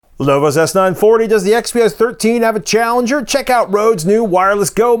Lenovo's S940 does the XPS 13 have a challenger? Check out Rode's new wireless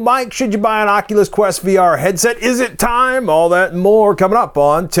Go mic. Should you buy an Oculus Quest VR headset? Is it time? All that and more coming up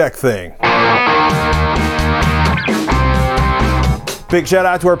on Tech Thing. Big shout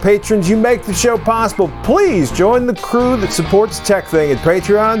out to our patrons. You make the show possible. Please join the crew that supports Tech Thing at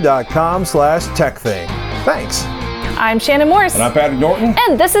patreon.com/techthing. Thanks. I'm Shannon Morse. And I'm Patrick Norton.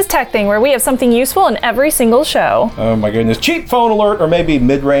 And this is Tech Thing, where we have something useful in every single show. Oh my goodness. Cheap phone alert, or maybe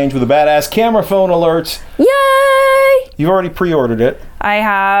mid-range with a badass camera phone alerts. Yay! You've already pre-ordered it. I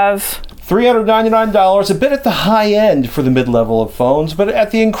have. $399, a bit at the high end for the mid-level of phones, but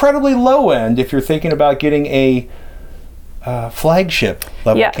at the incredibly low end if you're thinking about getting a flagship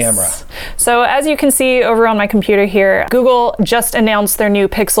level camera. So as you can see over on my computer here, Google just announced their new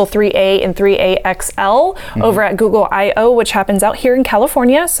Pixel 3a and 3a XL over at Google I/O, which happens out here in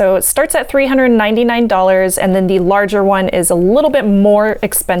California. So it starts at $399, and then the larger one is a little bit more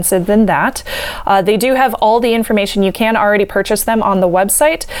expensive than that. They do have all the information. You can already purchase them on the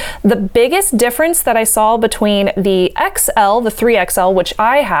website. The biggest difference that I saw between the XL, the 3XL, which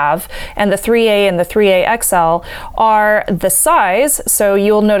I have, and the 3a and the 3a XL are the size. So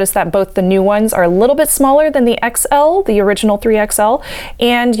you'll notice that both the new ones are a little bit smaller than the XL, the original 3XL,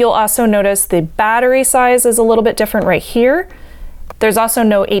 and you'll also notice the battery size is a little bit different right here. There's also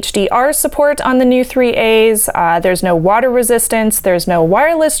no HDR support on the new 3As. There's no water resistance. There's no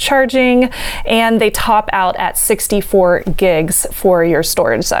wireless charging, and they top out at 64 gigs for your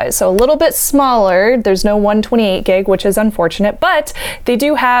storage size. So a little bit smaller. There's no 128 gig, which is unfortunate, but they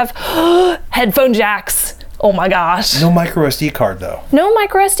do have headphone jacks. Oh my gosh. No micro SD card though. No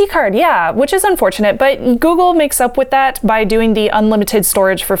micro SD card, yeah, which is unfortunate, but Google makes up with that by doing the unlimited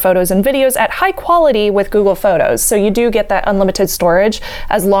storage for photos and videos at high quality with Google Photos. So you do get that unlimited storage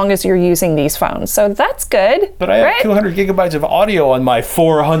as long as you're using these phones. So that's good. But I have 200 gigabytes of audio on my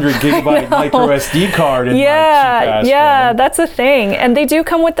 400 gigabyte micro SD card in my cheap-ass phone. That's a thing. And they do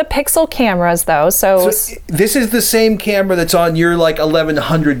come with the Pixel cameras though. So this is the same camera that's on your like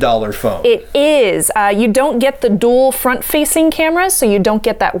 $1,100 phone. It is. You don't get the dual front-facing cameras, so you don't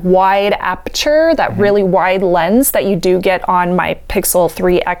get that wide aperture, that really wide lens that you do get on my Pixel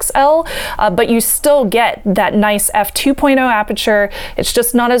 3 XL, but you still get that nice f2.0 aperture. It's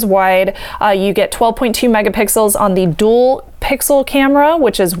just not as wide. You get 12.2 megapixels on the dual pixel camera,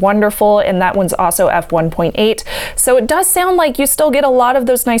 which is wonderful, and that one's also f1.8. So it does sound like you still get a lot of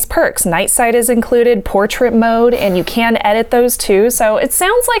those nice perks. Night sight is included, portrait mode, and you can edit those too. So it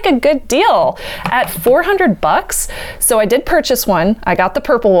sounds like a good deal at $400. So I did purchase one. I got the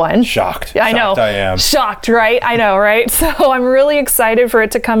purple one. Shocked. I know. Shocked I am. Shocked, right? I know, right? So I'm really excited for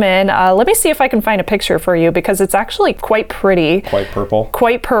it to come in. Let me see if I can find a picture for you because it's actually quite pretty. Quite purple?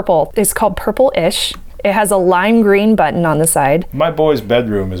 Quite purple. It's called Purple-ish. It has a lime green button on the side. My boy's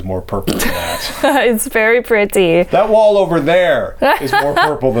bedroom is more purple than that. It's very pretty. That wall over there is more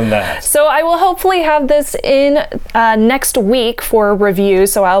purple than that. So I will hopefully have this in next week for review,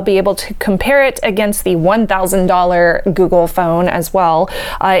 so I'll be able to compare it against the $1,000 Google phone as well,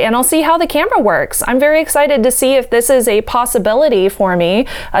 and I'll see how the camera works. I'm very excited to see if this is a possibility for me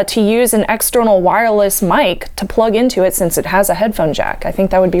to use an external wireless mic to plug into it since it has a headphone jack. I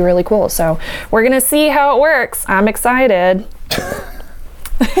think that would be really cool. So we're gonna see how it works. I'm excited.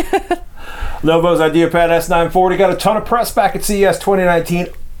 Lenovo's IdeaPad S940 got a ton of press back at CES 2019.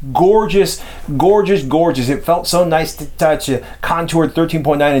 Gorgeous, gorgeous, gorgeous. It felt so nice to touch. A contoured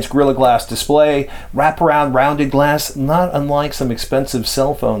 13.9-inch Gorilla Glass display, wraparound rounded glass, not unlike some expensive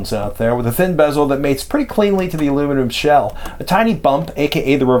cell phones out there, with a thin bezel that mates pretty cleanly to the aluminum shell. A tiny bump,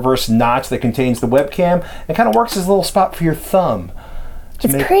 aka the reverse notch, that contains the webcam and kind of works as a little spot for your thumb.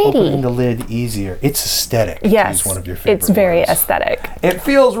 It's pretty. Opening the lid easier. It's aesthetic. Yes, to use one of your favorite it's very words. Aesthetic. It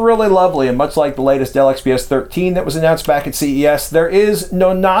feels really lovely, and much like the latest Dell XPS 13 that was announced back at CES, there is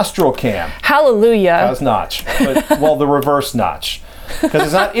no nostril cam. Hallelujah. That's notch. But, well, the reverse notch. Because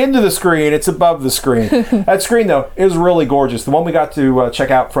it's not into the screen, it's above the screen. That screen, though, is really gorgeous. The one we got to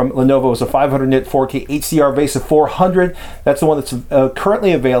check out from Lenovo is a 500-nit 4K HDR VESA 400. That's the one that's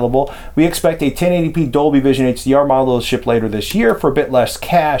currently available. We expect a 1080p Dolby Vision HDR model to ship later this year for a bit less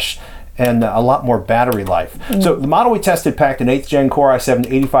cash and a lot more battery life. So the model we tested packed an 8th gen Core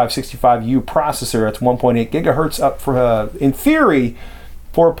i7-8565U processor. That's 1.8 gigahertz up for, in theory,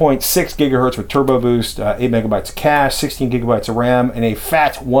 4.6 gigahertz with turbo boost, 8 megabytes of cache, 16 gigabytes of RAM, and a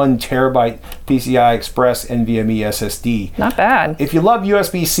fat 1 terabyte PCI Express NVMe SSD. Not bad. If you love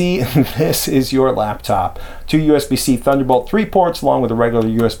USB-C, this is your laptop. 2 USB-C Thunderbolt 3 ports along with a regular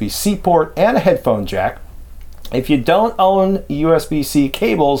USB-C port and a headphone jack. If you don't own USB-C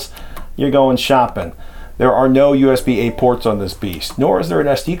cables, you're going shopping. There are no USB-A ports on this beast, nor is there an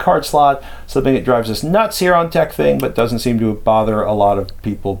SD card slot, something that drives us nuts here on Tech Thing, but doesn't seem to bother a lot of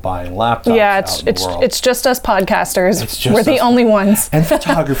people buying laptops out in the world. It's just us podcasters. It's just We're the only ones. And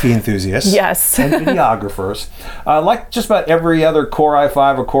photography enthusiasts. Yes. And videographers. Like just about every other Core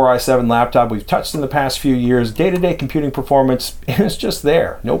i5 or Core i7 laptop we've touched in the past few years, day-to-day computing performance is just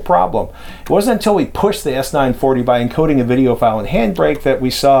there. No problem. It wasn't until we pushed the S940 by encoding a video file in Handbrake that we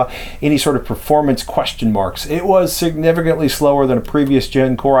saw any sort of performance question marks. It was significantly slower than a previous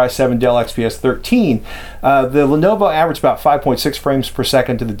gen Core i7 Dell XPS 13. The Lenovo averaged about 5.6 frames per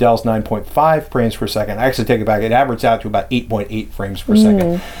second to the Dell's 9.5 frames per second. I actually take it back. It averaged out to about 8.8 frames per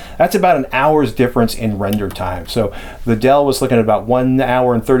second. That's about an hour's difference in render time. So the Dell was looking at about 1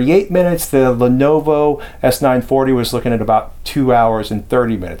 hour and 38 minutes. The Lenovo S940 was looking at about 2 hours and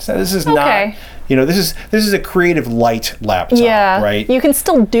 30 minutes. Now this is not, this is a creative light laptop, right? You can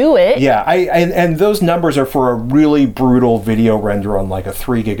still do it. Yeah, and those numbers are for a really brutal video render on like a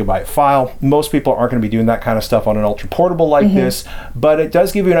 3 gigabyte file. Most people aren't going to be doing that kind of stuff on an ultra portable like this, but it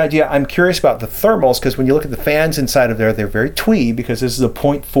does give you an idea. I'm curious about the thermals because when you look at the fans inside of there, they're very twee because this is a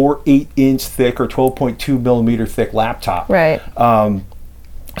 0.48 inch thick or 12.2 millimeter thick laptop. Right.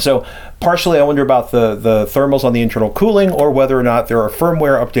 So partially I wonder about the thermals on the internal cooling or whether or not there are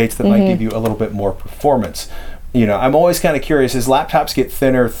firmware updates that might give you a little bit more performance. I'm always kind of curious, as laptops get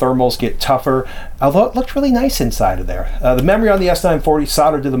thinner, thermals get tougher, although it looked really nice inside of there. The memory on the S940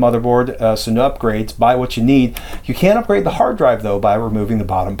 soldered to the motherboard, so no upgrades. Buy what you need. You can upgrade the hard drive, though, by removing the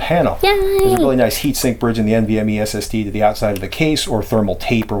bottom panel. Yay! There's a really nice heatsink bridge in the NVMe SSD to the outside of the case, or thermal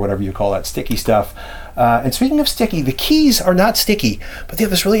tape, or whatever you call that sticky stuff. And speaking of sticky, the keys are not sticky, but they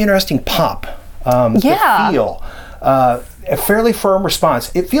have this really interesting pop. The feel. A fairly firm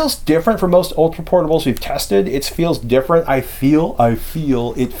response. It feels different from most ultra portables we've tested. It feels different. I feel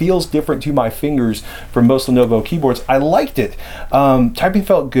it feels different to my fingers from most Lenovo keyboards. I liked it. Typing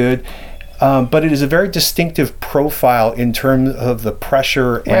felt good. But it is a very distinctive profile in terms of the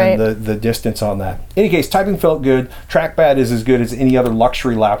pressure and the distance on that. In any case, typing felt good. Trackpad is as good as any other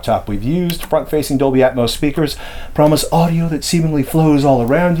luxury laptop we've used. Front-facing Dolby Atmos speakers promise audio that seemingly flows all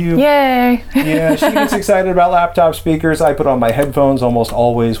around you. Yay! Yeah, she gets excited about laptop speakers. I put on my headphones almost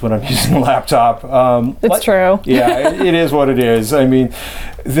always when I'm using a laptop. It's true. Yeah, it is what it is. I mean,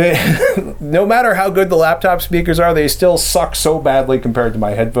 no matter how good the laptop speakers are, they still suck so badly compared to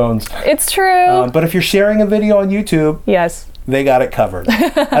my headphones. It's true. But if you're sharing a video on YouTube, yes, they got it covered.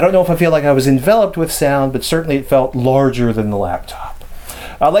 I don't know if I feel like I was enveloped with sound, but certainly it felt larger than the laptop.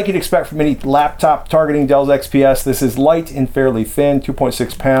 Like you'd expect from any laptop targeting Dell's XPS, this is light and fairly thin,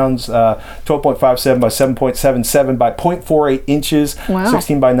 2.6 pounds, 12.57 by 7.77 by 0.48 inches,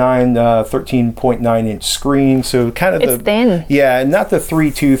 16 by 9, 13.9 inch screen. So kind of it's thin. Yeah, and not the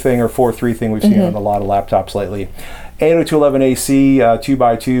 3.2 thing or 4.3 thing we've seen on a lot of laptops lately. 802.11ac,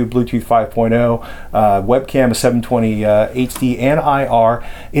 2x2, Bluetooth 5.0, webcam is 720 HD and IR.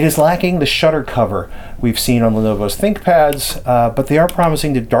 It is lacking the shutter cover we've seen on Lenovo's ThinkPads, but they are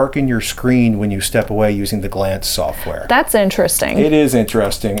promising to darken your screen when you step away using the Glance software. That's interesting. It is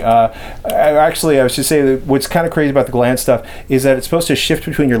interesting. Actually, I was just saying that what's kind of crazy about the Glance stuff is that it's supposed to shift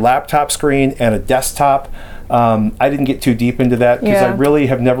between your laptop screen and a desktop. I didn't get too deep into that because I really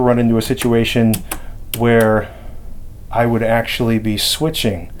have never run into a situation where I would actually be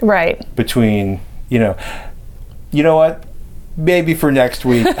switching between, you know what? Maybe for next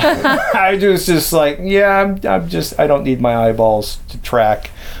week. I was just like, I don't need my eyeballs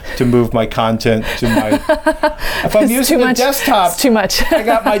to move my content to my. If I'm using the desktop, it's too much. I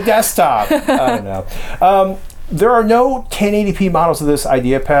got my desktop. I don't know. There are no 1080p models of this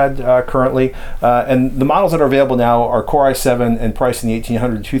IdeaPad currently, and the models that are available now are Core i7 and priced in the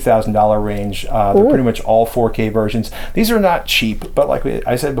 $1,800 to $2,000 range. They're pretty much all 4K versions. These are not cheap, but like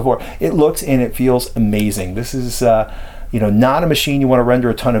I said before, it looks and it feels amazing. This is not a machine you want to render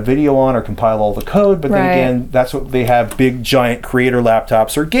a ton of video on or compile all the code, but then again, that's what they have big, giant creator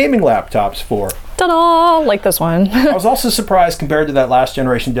laptops or gaming laptops for. Ta-da! Like this one. I was also surprised compared to that last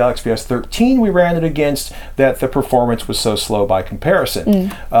generation Dell XPS 13 we ran it against that the performance was so slow by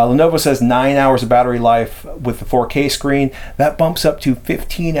comparison. Lenovo says 9 hours of battery life with the 4K screen. That bumps up to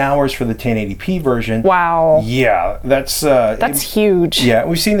 15 hours for the 1080p version. Wow. Yeah, that's huge. Yeah,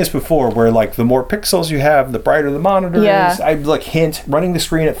 we've seen this before where like the more pixels you have, the brighter the monitor is. I'd like hint, running the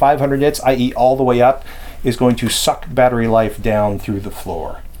screen at 500 nits, i.e. all the way up, is going to suck battery life down through the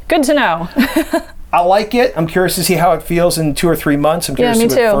floor. Good to know. I like it. I'm curious to see how it feels in 2 or 3 months. I'm curious me to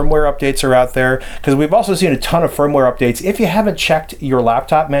see what too. firmware updates are out there, because we've also seen a ton of firmware updates. If you haven't checked your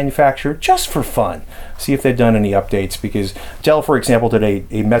laptop manufacturer, just for fun, see if they've done any updates, because Dell, for example, did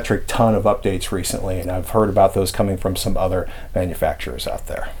a metric ton of updates recently, and I've heard about those coming from some other manufacturers out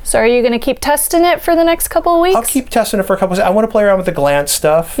there. So are you going to keep testing it for the next couple of weeks? I'll keep testing it for a couple of. I want to play around with the glance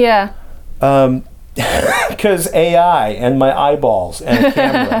stuff. Yeah. Because AI and my eyeballs and a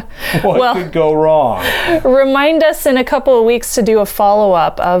camera, what could go wrong? Remind us in a couple of weeks to do a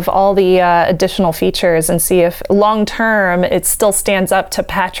follow-up of all the additional features and see if long-term it still stands up to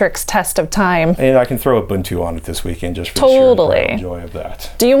Patrick's test of time. And I can throw Ubuntu on it this weekend just for Totally. the sheer joy of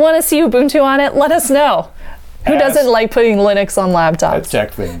that. Do you want to see Ubuntu on it? Let us know. Who doesn't like putting Linux on laptops?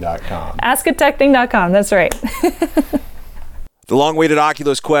 At techthing.com. Ask at techthing.com. That's right. The long-awaited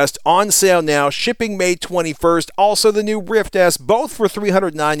Oculus Quest on sale now, shipping May 21st. Also the new Rift S, both for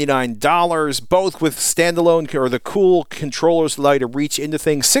 $399, both with standalone or the cool controllers that allow you to reach into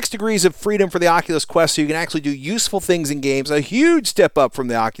things. 6 degrees of freedom for the Oculus Quest, so you can actually do useful things in games. A huge step up from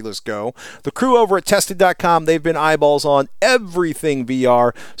the Oculus Go. The crew over at Tested.com, they've been eyeballs on everything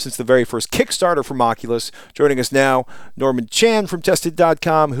VR since the very first Kickstarter from Oculus. Joining us now, Norman Chan from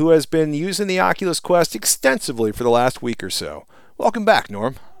Tested.com, who has been using the Oculus Quest extensively for the last week or so. Welcome back,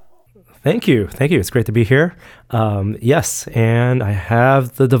 Norm. Thank you. It's great to be here. Yes, and I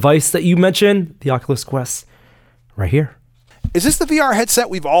have the device that you mentioned, the Oculus Quest, right here. Is this the VR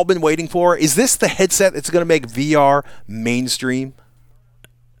headset we've all been waiting for? Is this the headset that's going to make VR mainstream?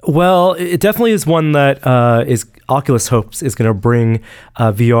 Well, it definitely is one that Oculus hopes is going to bring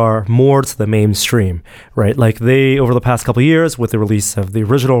VR more to the mainstream, right? Like they, over the past couple of years, with the release of the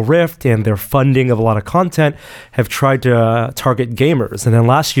original Rift and their funding of a lot of content, have tried to target gamers. And then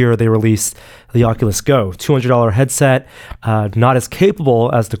last year, they released the Oculus Go, $200 headset, not as capable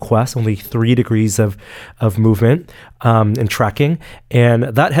as the Quest, only 3 degrees of movement and tracking. And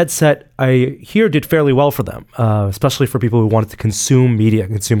that headset, I hear, did fairly well for them, especially for people who wanted to consume media,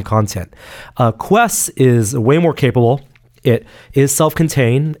 consume content. Quest is way more capable. It is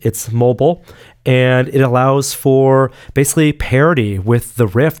self-contained, it's mobile, and it allows for basically parity with the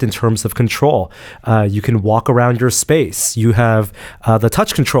Rift in terms of control. You can walk around your space. You have the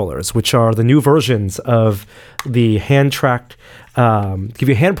touch controllers, which are the new versions of the hand-tracked, give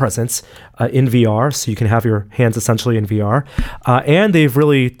you hand presence in VR, so you can have your hands essentially in VR. And they've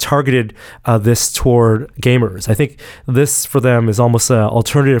really targeted this toward gamers. I think this, for them, is almost an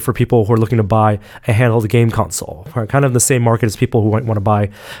alternative for people who are looking to buy a handheld game console, kind of the same market as people who might want to buy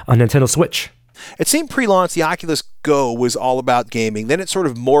a Nintendo Switch. It seemed pre-launch the Oculus Go was all about gaming. Then it sort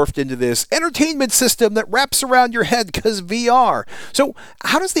of morphed into this entertainment system that wraps around your head because VR. So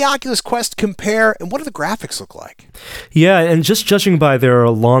how does the Oculus Quest compare, and what do the graphics look like? Yeah, and just judging by their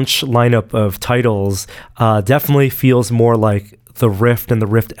launch lineup of titles, definitely feels more like the Rift and the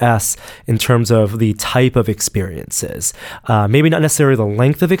Rift S in terms of the type of experiences. Maybe not necessarily the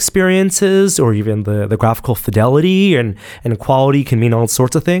length of experiences or even the graphical fidelity and quality can mean all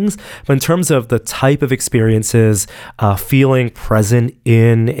sorts of things. But in terms of the type of experiences, feeling present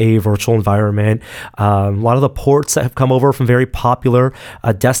in a virtual environment, a lot of the ports that have come over from very popular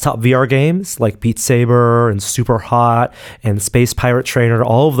desktop VR games like Beat Saber and Super Hot and Space Pirate Trainer,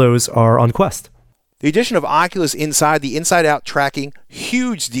 all of those are on Quest. The addition of Oculus Inside, the inside-out tracking,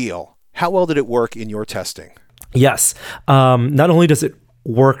 huge deal. How well did it work in your testing? Yes. Not only does it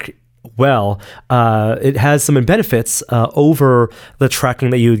work well, it has some benefits over the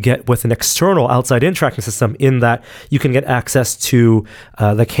tracking that you would get with an external outside-in tracking system, in that you can get access to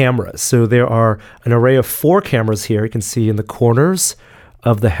the cameras. So there are an array of 4 cameras here. You can see in the corners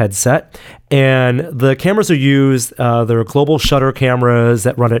of the headset. And the cameras are used, they're global shutter cameras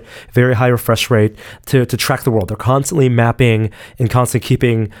that run at very high refresh rate to track the world. They're constantly mapping and constantly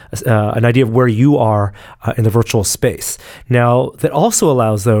keeping an idea of where you are in the virtual space. Now, that also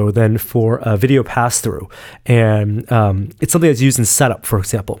allows, though, then for a video pass-through. And it's something that's used in setup, for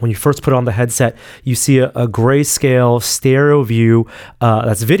example. When you first put on the headset, you see a grayscale stereo view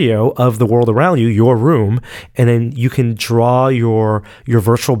that's video of the world around you, your room, and then you can draw your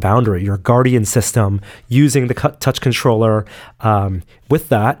virtual boundary, your guardian system, using the touch controller with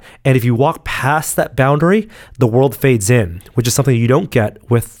that. And if you walk past that boundary, the world fades in, which is something you don't get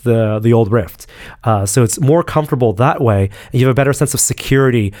with the old Rift. So it's more comfortable that way, and you have a better sense of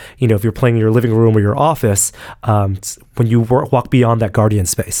security, if you're playing in your living room or your office, when you walk beyond that guardian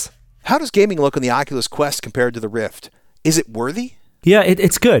space. How does gaming look on the Oculus Quest compared to the Rift? Is it worthy? Yeah,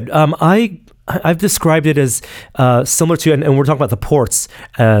 it's good. I I've described it as similar to, and we're talking about the ports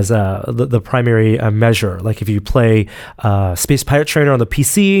as the primary measure. Like if you play Space Pirate Trainer on the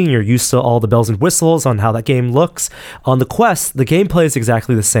PC and you're used to all the bells and whistles on how that game looks, on the Quest, the gameplay is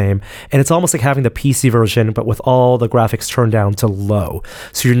exactly the same. And it's almost like having the PC version, but with all the graphics turned down to low.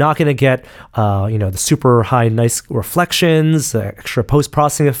 So you're not going to get, the super high, nice reflections, extra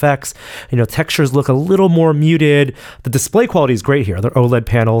post-processing effects. Textures look a little more muted. The display quality is great here. They're OLED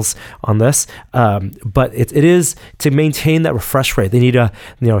panels on this. But it is to maintain that refresh rate. They need to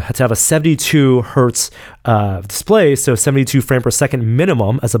have a 72 hertz display, so 72 frame per second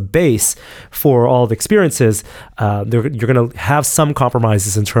minimum as a base for all the experiences. You're going to have some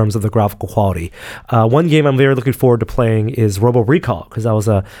compromises in terms of the graphical quality. One game I'm very looking forward to playing is Robo Recall, because that was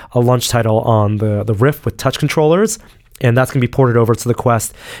a launch title on the Rift with touch controllers. And that's going to be ported over to the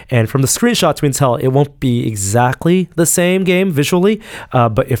Quest. And from the screenshots we can tell, it won't be exactly the same game visually.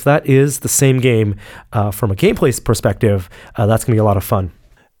 But if that is the same game from a gameplay perspective, that's going to be a lot of fun.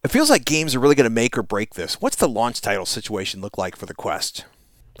 It feels like games are really going to make or break this. What's the launch title situation look like for the Quest?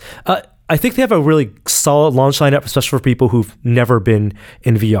 I think they have a really solid launch lineup, especially for people who've never been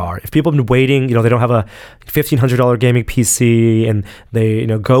in VR. If people have been waiting, they don't have a $1,500 gaming PC and they,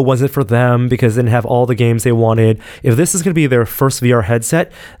 Go wasn't for them because they didn't have all the games they wanted. If this is going to be their first VR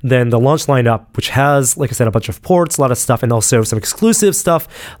headset, then the launch lineup, which has, like I said, a bunch of ports, a lot of stuff, and also some exclusive stuff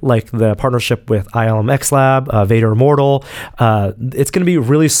like the partnership with ILM Lab, Vader Immortal, it's going to be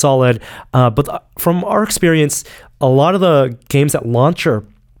really solid. But from our experience, a lot of the games at launch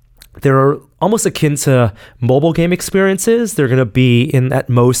they're almost akin to mobile game experiences. They're going to be in at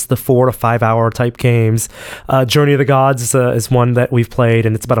most the 4 to 5 hour type games. Journey of the Gods is one that we've played,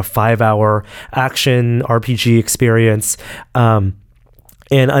 and it's about a 5 hour action RPG experience. And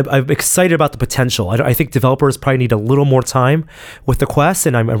I'm excited about the potential. I think developers probably need a little more time with the Quest,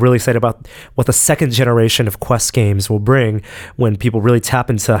 and I'm really excited about what the second generation of Quest games will bring when people really tap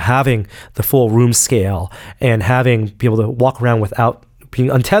into having the full room scale and be able to walk around without being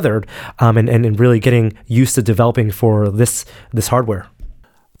untethered, and really getting used to developing for this hardware.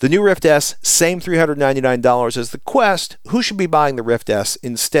 The new Rift S, same $399 as the Quest. Who should be buying the Rift S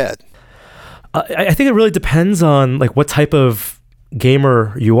instead? I think it really depends on what type of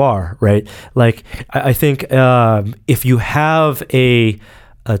gamer you are, right? I think if you have a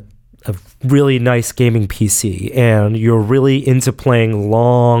really nice gaming PC and you're really into playing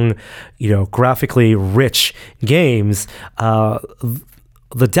long, graphically rich games,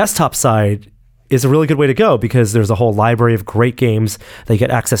 the desktop side is a really good way to go because there's a whole library of great games that you get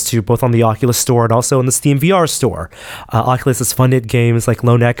access to both on the Oculus Store and also in the Steam VR Store. Oculus has funded games like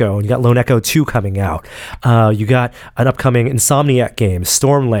Lone Echo, and you got Lone Echo 2 coming out. You got an upcoming Insomniac game,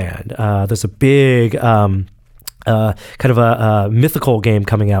 Stormland. There's a big kind of a mythical game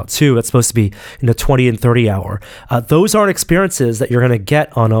coming out too. That's supposed to be in the 20 and 30 hour. Those aren't experiences that you're going to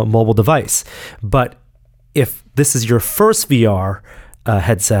get on a mobile device. But if this is your first VR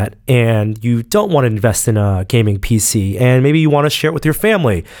headset and you don't want to invest in a gaming PC and maybe you want to share it with your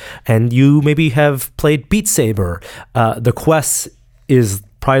family and you maybe have played Beat Saber, the Quest is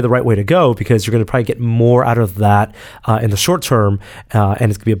probably the right way to go because you're going to probably get more out of that in the short term, and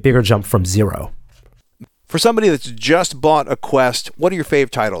it's going to be a bigger jump from zero. For somebody that's just bought a Quest, what are your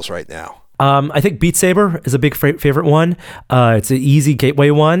fave titles right now? I think Beat Saber is a big favorite one. It's an easy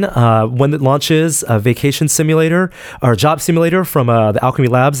gateway one. When it launches, Vacation Simulator or Job Simulator from the Alchemy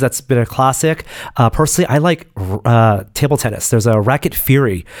Labs, that's been a classic. Personally, I like table tennis. There's a Racket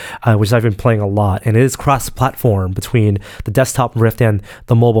Fury, which I've been playing a lot, and it is cross-platform between the desktop Rift and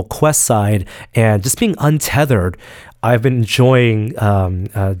the mobile Quest side, and just being untethered. I've been enjoying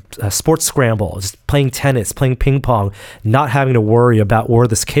sports scramble, just playing tennis, playing ping pong, not having to worry about where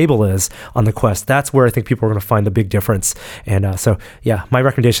this cable is on the Quest. That's where I think people are going to find the big difference. And so, yeah, my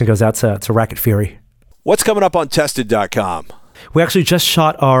recommendation goes out to Racket Fury. What's coming up on Tested.com? We actually just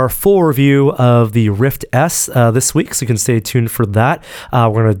shot our full review of the Rift S this week, so you can stay tuned for that.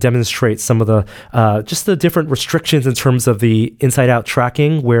 We're going to demonstrate some of the just the different restrictions in terms of the inside-out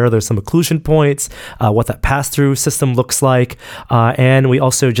tracking, where there's some occlusion points, what that pass-through system looks like, and we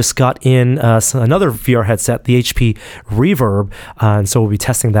also just got in another VR headset, the HP Reverb, and so we'll be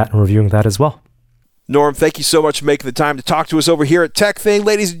testing that and reviewing that as well. Norm, thank you so much for making the time to talk to us over here at TechThing.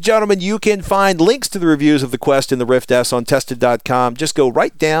 Ladies and gentlemen, you can find links to the reviews of the Quest and the Rift S on Tested.com. Just go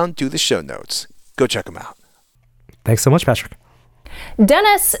right down to the show notes. Go check them out. Thanks so much, Patrick.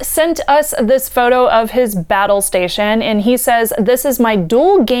 Dennis sent us this photo of his battle station, and he says, "This is my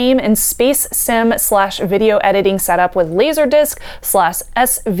dual game and space sim / video editing setup with Laserdisc /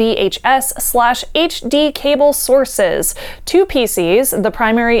 SVHS / HD cable sources. 2 PCs. The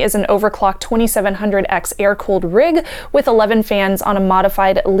primary is an overclocked 2700X air-cooled rig with 11 fans on a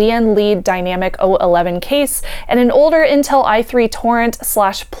modified Lian Li Dynamic 011 case, and an older Intel i3 Torrent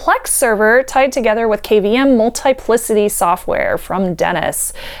 / Plex server tied together with KVM Multiplicity software," from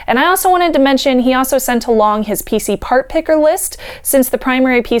Dennis. And I also wanted to mention, he also sent along his PC part picker list, since the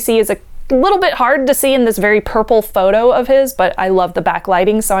primary PC is a little bit hard to see in this very purple photo of his, but I love the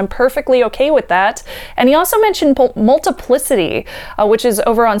backlighting, so I'm perfectly okay with that. And he also mentioned Multiplicity, which is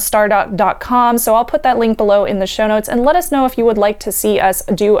over on stardock.com, so I'll put that link below in the show notes, and let us know if you would like to see us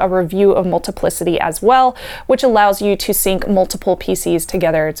do a review of Multiplicity as well, which allows you to sync multiple PCs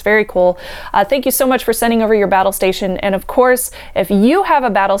together. It's very cool. Thank you so much for sending over your battle station, and of course, if you have a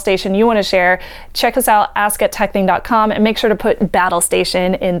battle station you want to share, check us out, ask@techthing.com, and make sure to put battle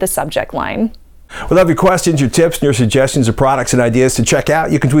station in the subject line. We love your questions, your tips, and your suggestions of products and ideas to check out.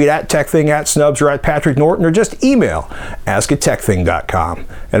 You can tweet @TechThing, @Snubs, or @Patrick Norton, or just email ask@techthing.com.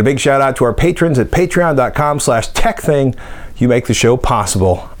 And a big shout out to our patrons at patreon.com/TechThing. You make the show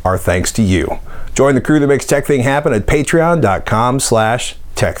possible. Our thanks to you. Join the crew that makes TechThing happen at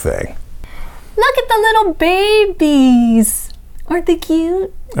patreon.com/TechThing. Look at the little babies. Aren't they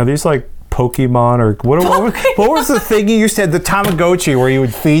cute? Are these like Pokemon, or what was the thing you used to have, the Tamagotchi, where you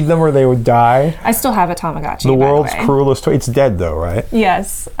would feed them or they would die? I still have a Tamagotchi. The by world's the way. cruelest toy. It's dead though, right?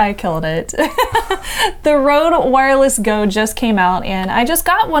 Yes, I killed it. The Rode Wireless Go just came out, and I just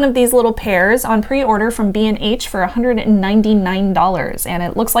got one of these little pairs on pre-order from B&H for $199, and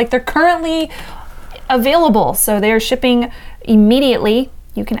it looks like they're currently available, so they're shipping immediately.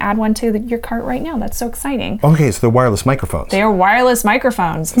 You can add one to your cart right now. That's so exciting. Okay, so they're wireless microphones. They are wireless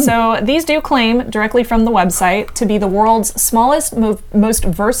microphones. So these do claim directly from the website to be the world's smallest, most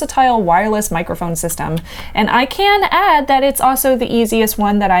versatile wireless microphone system. And I can add that it's also the easiest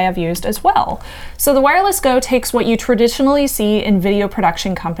one that I have used as well. So the Wireless Go takes what you traditionally see in video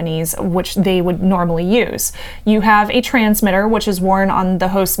production companies, which they would normally use. You have a transmitter, which is worn on the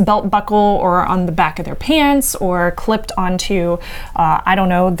host's belt buckle or on the back of their pants, or clipped onto, I don't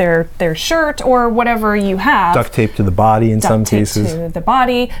know, their shirt or whatever you have. Duct tape to the body in some cases. Duct tape to the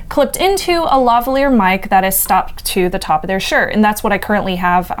body, clipped into a lavalier mic that is stopped to the top of their shirt. And that's what I currently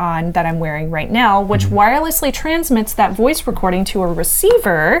have on that I'm wearing right now, which wirelessly transmits that voice recording to a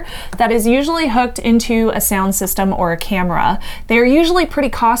receiver that is usually hooked into a sound system or a camera. They're usually pretty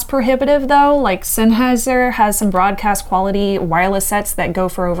cost prohibitive though, like Sennheiser has some broadcast quality wireless sets that go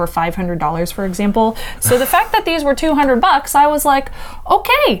for over $500, for example. So the fact that these were $200, I was like,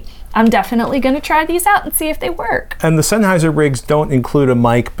 okay, I'm definitely going to try these out and see if they work. And the Sennheiser rigs don't include a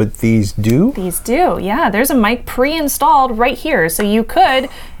mic, but these do? These do, yeah. There's a mic pre-installed right here. So you could,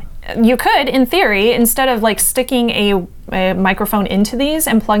 in theory, instead of like sticking a microphone into these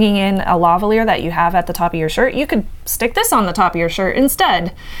and plugging in a lavalier that you have at the top of your shirt, you could stick this on the top of your shirt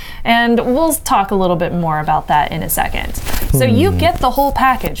instead. And we'll talk a little bit more about that in a second. So you get the whole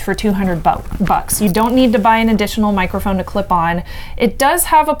package for $200. You don't need to buy an additional microphone to clip on. It does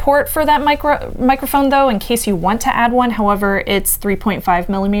have a port for that microphone though, in case you want to add one. However, it's 3.5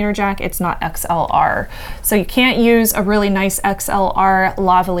 millimeter jack. It's not XLR. So you can't use a really nice XLR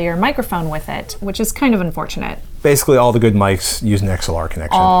lavalier microphone with it, which is kind of unfortunate. Basically all the good mics use an XLR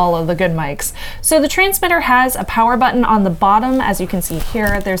connection. All of the good mics. So the transmitter has a power button on the bottom, as you can see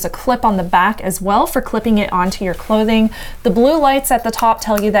here. There's a clip on the back as well for clipping it onto your clothing. The blue lights at the top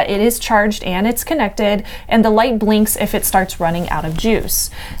tell you that it is charged and it's connected, and the light blinks if it starts running out of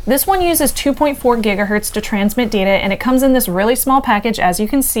juice. This one uses 2.4 gigahertz to transmit data, and it comes in this really small package, as you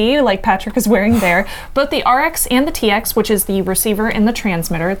can see, like Patrick is wearing there. Both the RX and the TX, which is the receiver and the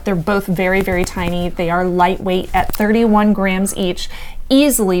transmitter, they're both very, very tiny. They are lightweight at 31 grams each,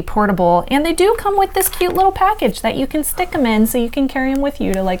 easily portable, and they do come with this cute little package that you can stick them in so you can carry them with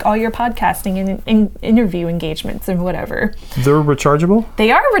you to like all your podcasting and interview engagements and whatever. They're rechargeable? They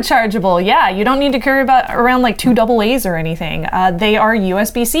are rechargeable, yeah. You don't need to carry around like 2 AA's or anything. They are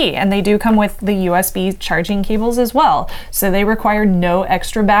USB-C, and they do come with the USB charging cables as well, so they require no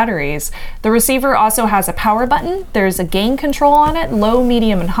extra batteries. The receiver also has a power button. There's a gain control on it, low,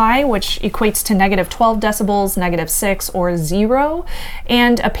 medium, and high, which equates to -12 decibels, -6, or 0.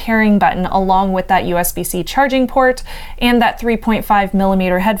 and a pairing button along with that USB-C charging port and that 3.5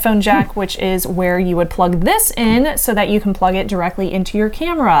 millimeter headphone jack, which is where you would plug this in so that you can plug it directly into your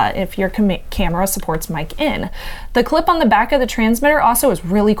camera if your camera supports mic in. The clip on the back of the transmitter also is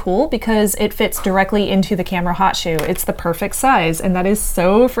really cool because it fits directly into the camera hot shoe. It's the perfect size, and that is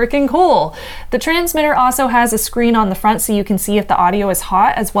so freaking cool. The transmitter also has a screen on the front so you can see if the audio is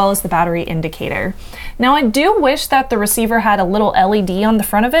hot, as well as the battery indicator. Now, I do wish that the receiver had a little LED on the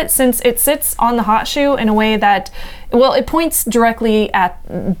front of it, since it sits on the hot shoe in a way that, well, it points directly at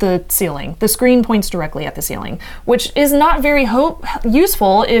the ceiling. The screen points directly at the ceiling, which is not very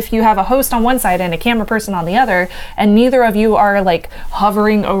useful if you have a host on one side and a camera person on the other, and neither of you are like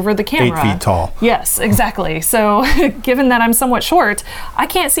hovering over the camera. 8 feet tall. Yes, exactly. So given that I'm somewhat short, I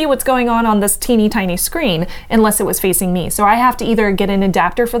can't see what's going on this teeny tiny screen unless it was facing me. So I have to either get an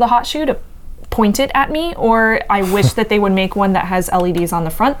adapter for the hot shoe to point it at me, or I wish that they would make one that has LEDs on the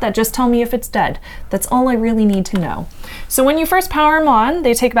front that just tell me if it's dead. That's all I really need to know. So when you first power them on,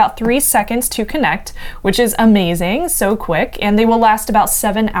 they take about 3 seconds to connect, which is amazing, so quick, and they will last about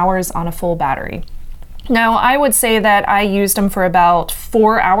 7 hours on a full battery. Now, I would say that I used them for about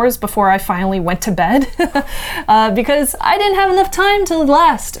 4 hours before I finally went to bed because I didn't have enough time to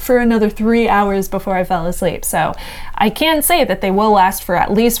last for another 3 hours before I fell asleep. So I can say that they will last for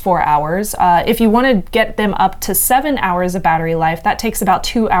at least 4 hours. If you want to get them up to 7 hours of battery life, that takes about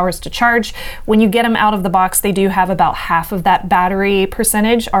 2 hours to charge. When you get them out of the box, they do have about half of that battery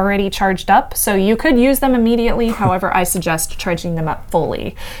percentage already charged up. So you could use them immediately. However, I suggest charging them up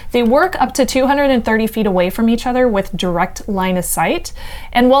fully. They work up to 230 feet away from each other with direct line of sight.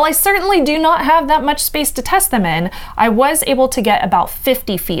 And while I certainly do not have that much space to test them in, I was able to get about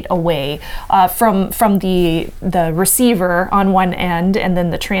 50 feet away from the receiver on one end, and then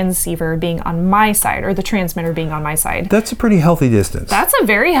the transceiver being on my side, or the transmitter being on my side. That's a pretty healthy distance. That's a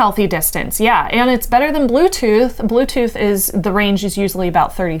very healthy distance, yeah. And it's better than Bluetooth. Bluetooth the range is usually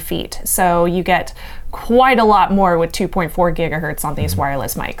about 30 feet. So you get quite a lot more with 2.4 gigahertz on these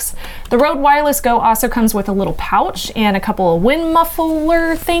wireless mics. The Rode Wireless Go also comes with a little pouch and a couple of wind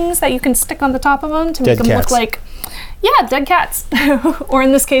muffler things that you can stick on the top of them to make them look like, yeah, dead cats. Or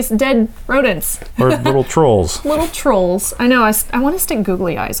in this case, dead rodents. Or little trolls. Little trolls. I know, I want to stick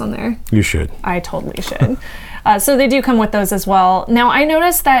googly eyes on there. You should. I totally should. So they do come with those as well. Now, I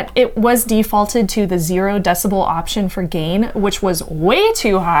noticed that it was defaulted to the 0 decibel option for gain, which was way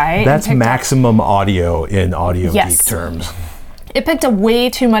too high. That's maximum audio in audio geek terms. It picked up way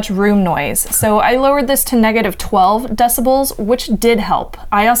too much room noise, so I lowered this to negative 12 decibels, which did help.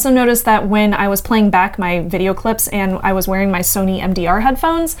 I also noticed that when I was playing back my video clips and I was wearing my Sony MDR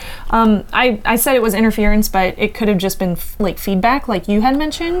headphones, I said it was interference, but it could have just been like feedback, like you had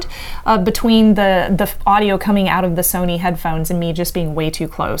mentioned, between the audio coming out of the Sony headphones and me just being way too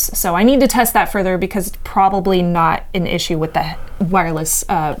close. So I need to test that further because it's probably not an issue with the wireless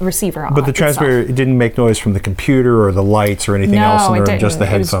receiver. But the transmitter, it didn't make noise from the computer or the lights or anything else in the room, just the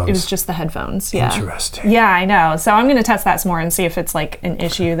headphones. It was just the headphones, yeah. Interesting. Yeah, I know. So I'm going to test that some more and see if it's like an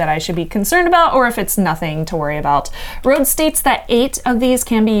issue that I should be concerned about or if it's nothing to worry about. Rode states that 8 of these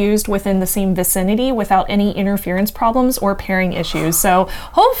can be used within the same vicinity without any interference problems or pairing issues. So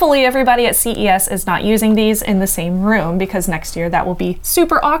hopefully everybody at CES is not using these in the same room, because next year that will be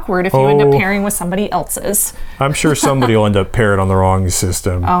super awkward if you end up pairing with somebody else's. I'm sure somebody will end up paired on the wrong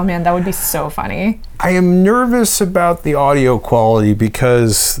system. Oh man, that would be so funny. I am nervous about the audio quality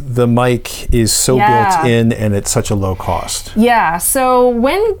because the mic is so built in and it's such a low cost. Yeah, so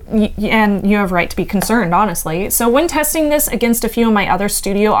and you have right to be concerned, honestly. So when testing this against a few of my other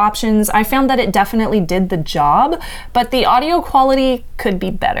studio options, I found that it definitely did the job, but the audio quality could be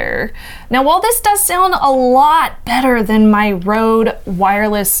better. Now, while this does sound a lot better than my Rode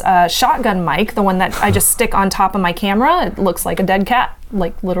wireless shotgun mic, the one that I just stick on top of my camera, it looks like a dead cat,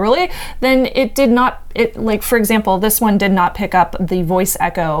 like literally, then it did not, like for example, this one did not pick up the voice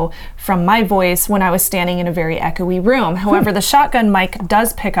echo from my voice when I was standing in a very echoey room. However, the shotgun mic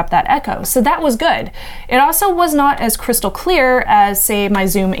does pick up that echo, so that was good. It also was not as crystal clear as, say, my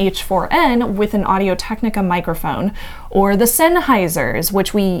Zoom H4n with an Audio-Technica microphone, or the Sennheisers,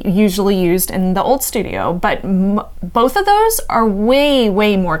 which we usually used in the old studio, but both of those are way,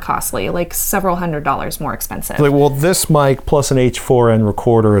 way more costly, like several $100s more expensive. Like, well, this mic plus an H4n end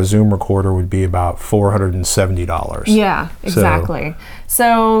recorder, a Zoom recorder, would be about $470. Yeah, exactly.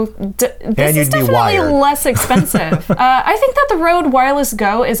 So this is you'd be definitely wired. less expensive. I think that the Rode Wireless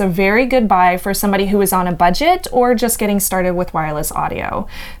Go is a very good buy for somebody who is on a budget or just getting started with wireless audio.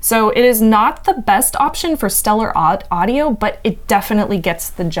 So it is not the best option for stellar audio, but it definitely gets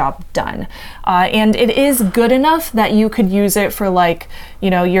the job done. And it is good enough that you could use it for like, you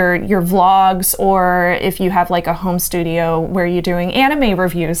know, your vlogs, or if you have like a home studio where you're doing anime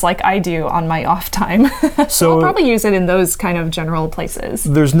reviews like I do on my off time. So I'll probably use it in those kind of general places.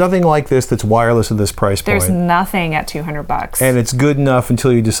 There's nothing like this that's wireless at this price point. There's nothing at $200. And it's good enough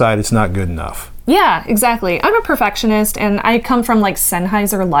until you decide it's not good enough. Yeah, exactly. I'm a perfectionist and I come from like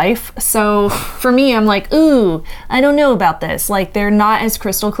Sennheiser Life. So for me, I'm like, ooh, I don't know about this. Like they're not as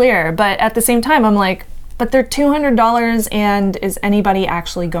crystal clear. But at the same time, I'm like, but they're $200, and is anybody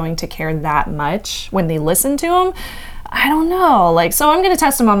actually going to care that much when they listen to them? I don't know. Like, so I'm going to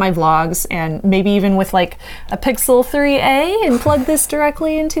test them on my vlogs, and maybe even with like a Pixel 3a and plug this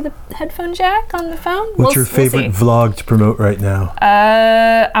directly into the headphone jack on the phone. What's your favorite vlog to promote right now?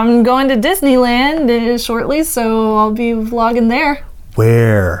 I'm going to Disneyland shortly, so I'll be vlogging there.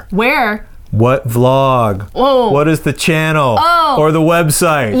 Where? What vlog? Whoa. What is the channel? Oh. Or the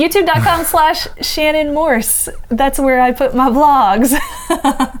website? YouTube.com/Shannon Morse. That's where I put my vlogs.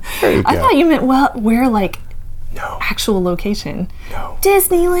 There you go. I thought you meant, well, where like No. actual location. No.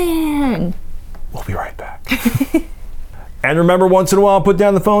 Disneyland. We'll be right back. And remember, once in a while, put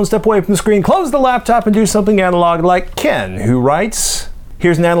down the phone, step away from the screen, close the laptop, and do something analog like Ken, who writes,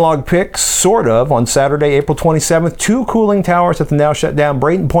 here's an analog pic, sort of, on Saturday, April 27th. 2 cooling towers at the now shut down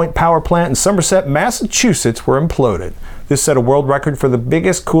Brayton Point Power Plant in Somerset, Massachusetts were imploded. This set a world record for the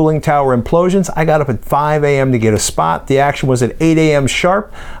biggest cooling tower implosions. I got up at 5 a.m. to get a spot. The action was at 8 a.m.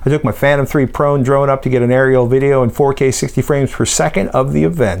 sharp. I took my Phantom 3 Prone drone up to get an aerial video in 4K 60 frames per second of the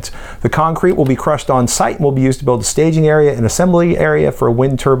event. The concrete will be crushed on site and will be used to build a staging area and assembly area for a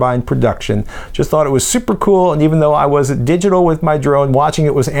wind turbine production. Just thought it was super cool, and even though I was digital with my drone, watching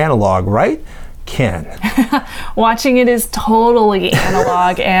it was analog, right? Ken. Watching it is totally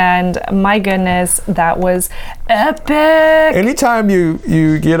analog, and my goodness, that was epic. Anytime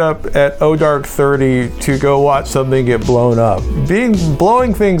you get up at dark 30 to go watch something get blown up,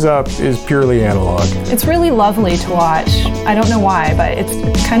 blowing things up is purely analog. It's really lovely to watch. I don't know why, but it's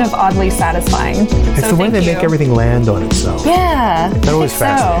kind of oddly satisfying. It's the way they make everything land on itself. Yeah. That always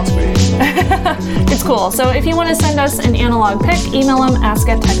fascinates me. It's cool. So if you want to send us an analog pic, email them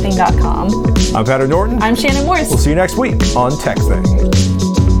ask@techthing.com. I'm Patrick Norton. I'm Shannon Morse. We'll see you next week on Tech Thing.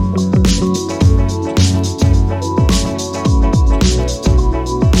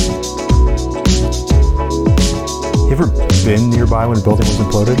 You ever been nearby when a building was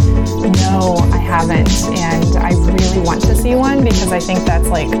imploded? No, I haven't, and I really want to see one because I think that's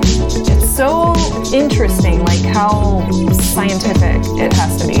like, it's so interesting, like how scientific it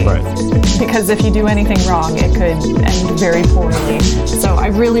has to be. Right. Because if you do anything wrong, it could end very poorly. So I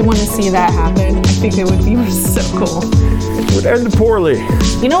really want to see that happen. I think it would be so cool. It would end poorly.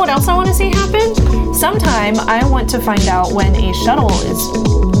 You know what else I want to see happen? Sometime I want to find out when a shuttle is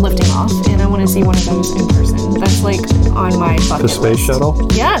lifting off, and I want to see one of those in person. That's like on my bucket The space list. shuttle?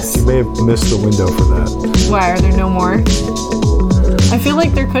 Yes. You may have missed the window for that. Why, are there no more? I feel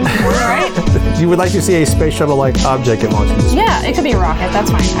like there could be more, right? You would like to see a space shuttle-like object get launched into space. Yeah, it could be a rocket. That's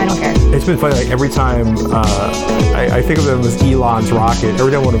fine. I don't care. It's been funny, like every time I think of them as Elon's rocket,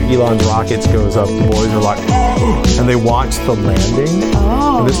 every time one of Elon's rockets goes up, the boys are like, and they watch the landing.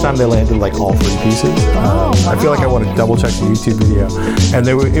 Oh. And this time they landed like all 3 pieces. I feel like I want to double check the YouTube video. And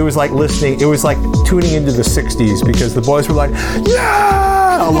it was like listening, it was like tuning into the 60s because the boys were like,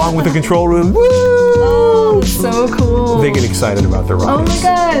 yeah, along with the control room, woo! Oh, so cool. They get excited about their Oh rockets. my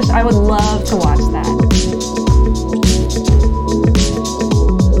gosh, I would love to watch that.